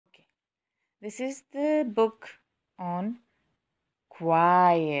This is the book on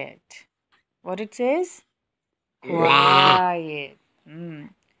quiet. What it says? Quiet. Hello.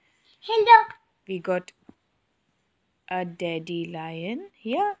 We got a daddy lion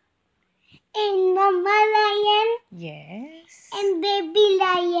here. And mama lion. Yes. And baby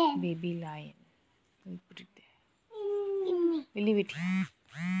lion. Baby lion. We'll put it there. We'll leave it here.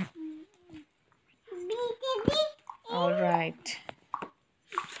 All right.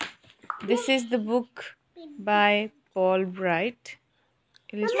 This is the book by Paul Bright,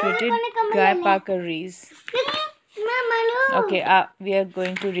 illustrated Guy Parker Rees. Mama, look. Okay, we are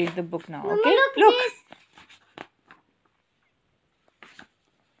going to read the book now. Mama, Okay, look.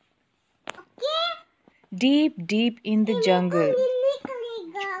 Deep, deep in the jungle,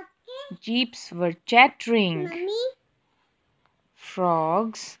 jeeps were chattering. Mommy.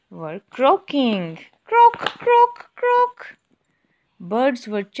 Frogs were croaking. Croak, croak, croak. Birds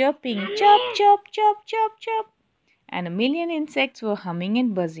were chirping. Chirp, chirp, chirp, chirp, chirp. And a million insects were humming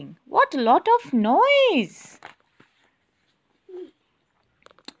and buzzing. What a lot of noise!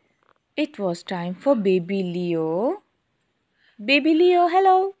 It was time for baby Leo. Baby Leo,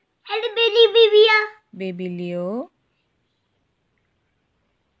 hello. Hello, baby. Baby Leo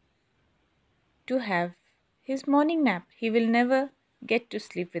to have his morning nap. He will never get to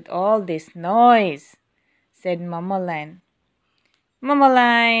sleep with all this noise, said Mama Lion. Mama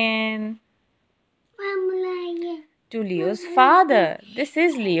Lion. Mama lion. To Leo's father. This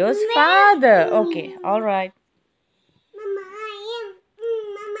is Leo's father. Okay, all right. Mama lion.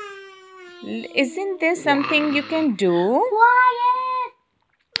 Mama. Isn't there something you can do? Quiet.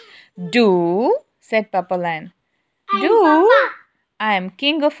 Do, said Papa Lion. Do? Papa. I am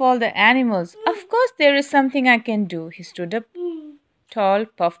king of all the animals. Of course there is something I can do. He stood up tall,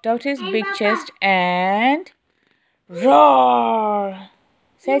 puffed out his big Papa. chest and roar.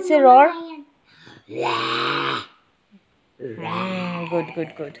 Say roar.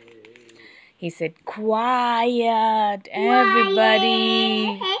 Good. He said, quiet,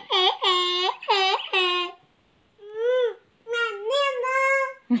 everybody.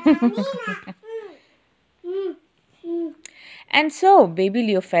 And so, baby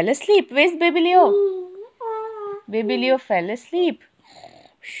Leo fell asleep. Where's baby Leo? Baby Leo fell asleep.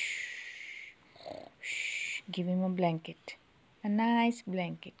 Shh. Give him a blanket. A nice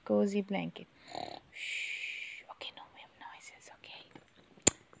blanket, cozy blanket. Shh. Okay, no noises, okay?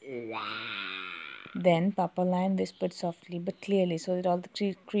 Then Papa Lion whispered softly but clearly so that all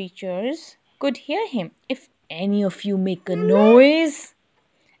the creatures could hear him. If any of you make a noise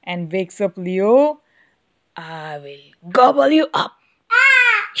and wakes up Leo, I will gobble you up.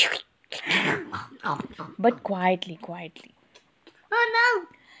 But quietly. Oh no!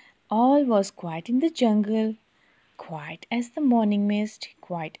 All was quiet in the jungle, quiet as the morning mist,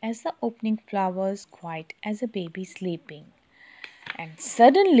 quiet as the opening flowers, quiet as a baby sleeping. And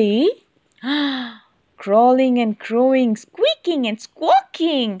suddenly, crawling and crowing, squeaking and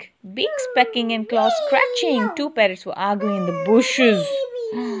squawking, beaks pecking and claws scratching, two parrots were arguing in the bushes.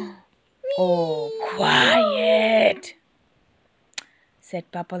 Oh, quiet,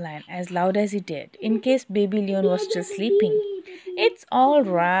 said Papa Lion as loud as he dared, in case baby Leon was still sleeping. It's all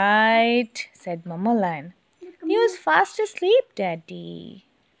right, said Mama Lion. He was fast asleep, Daddy.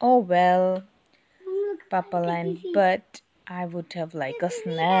 Oh well, Papa Lion, but I would have liked a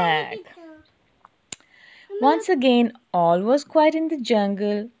snack. Once again, all was quiet in the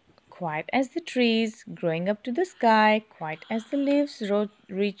jungle, quiet as the trees growing up to the sky, quiet as the leaves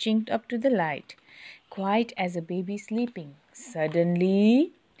reaching up to the light, quiet as a baby sleeping.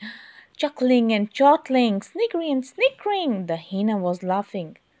 Suddenly, chuckling and chortling, snickering and snickering, the hyena was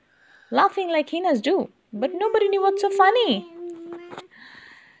laughing like hyenas do, but nobody knew what's so funny.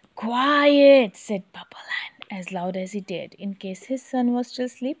 Quiet, said Papa Lion as loud as he dared, in case his son was still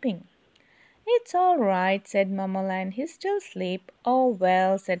sleeping. It's all right, said Mama Lion. He's still asleep. Oh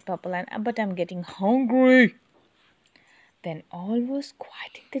well, said Papa Lion, but I'm getting hungry. Then all was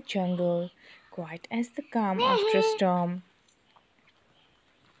quiet in the jungle, quiet as the calm after a storm,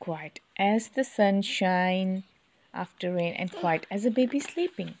 quiet as the sunshine after rain, and quiet as a baby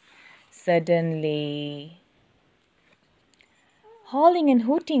sleeping. Suddenly, howling and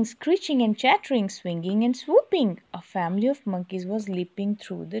hooting, screeching and chattering, swinging and swooping, a family of monkeys was leaping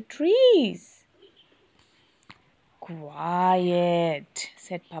through the trees. Quiet,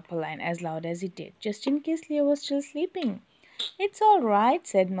 said Papa Lion as loud as he did, just in case Leo was still sleeping. It's all right,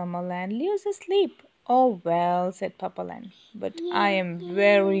 said Mama Lion. Leo's asleep. Oh well, said Papa Lion, but I am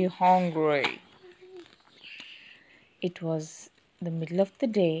very hungry. It was the middle of the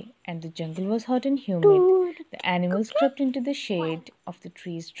day and the jungle was hot and humid. The animals crept into the shade of the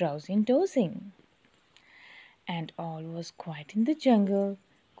trees, drowsy and dozing. And all was quiet in the jungle,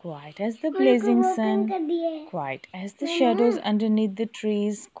 quiet as the blazing sun, quiet as the shadows underneath the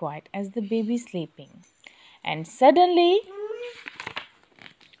trees, quiet as the baby sleeping. And suddenly,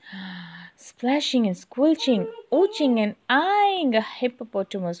 splashing and squelching, ooching and eyeing, a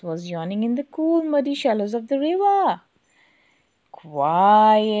hippopotamus was yawning in the cool, muddy shallows of the river.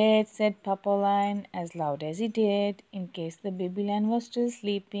 Quiet, said Papa Lion as loud as he did, in case the baby lion was still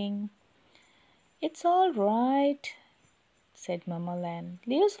sleeping. It's all right, said Mama Lion.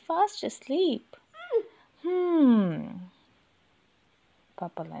 Leo's fast asleep.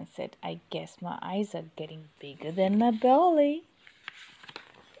 Papa Lion said, I guess my eyes are getting bigger than my belly.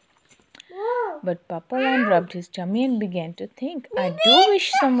 But Papa Lion rubbed his tummy and began to think, I do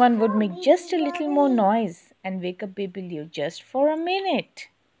wish someone would make just a little more noise and wake up baby Leo just for a minute.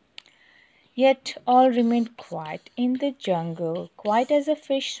 Yet all remained quiet in the jungle, quiet as a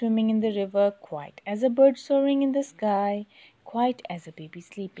fish swimming in the river, quiet as a bird soaring in the sky, quiet as a baby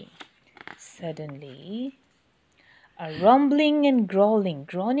sleeping. Suddenly, a rumbling and growling,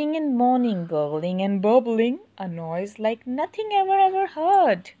 groaning and moaning, gurgling and bubbling, a noise like nothing ever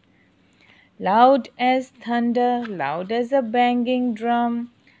heard. Loud as thunder, loud as a banging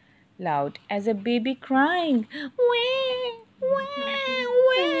drum, loud as a baby crying, wah, wah,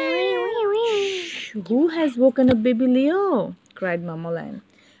 wah. Shh, who has woken up baby Leo? Cried Mama Lion.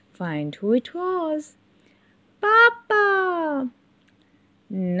 Find who it was. Papa!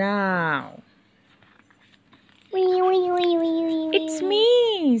 Now. It's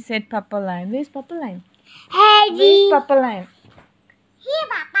me, said Papa Lion. Where's Papa Lion? Where's Papa Lion? Here,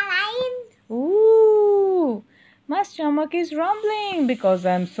 Papa Lion. Ooh, my stomach is rumbling because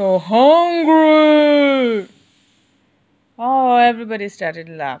I'm so hungry. Oh, everybody started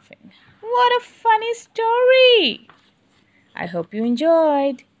laughing. What a funny story! I hope you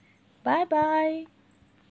enjoyed. Bye bye.